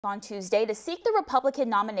On Tuesday to seek the Republican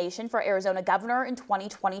nomination for Arizona governor in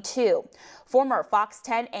 2022. Former Fox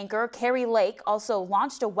 10 anchor Karli Lake also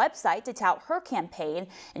launched a website to tout her campaign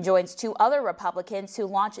and joins two other Republicans who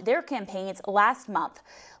launched their campaigns last month.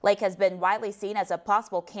 Lake has been widely seen as a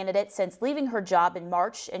possible candidate since leaving her job in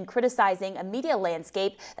March and criticizing a media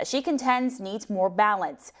landscape that she contends needs more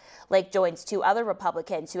balance. Lake joins two other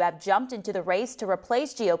Republicans who have jumped into the race to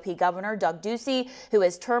replace GOP Governor Doug Ducey, who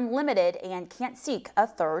is term limited and can't seek a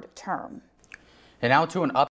third term. And now to an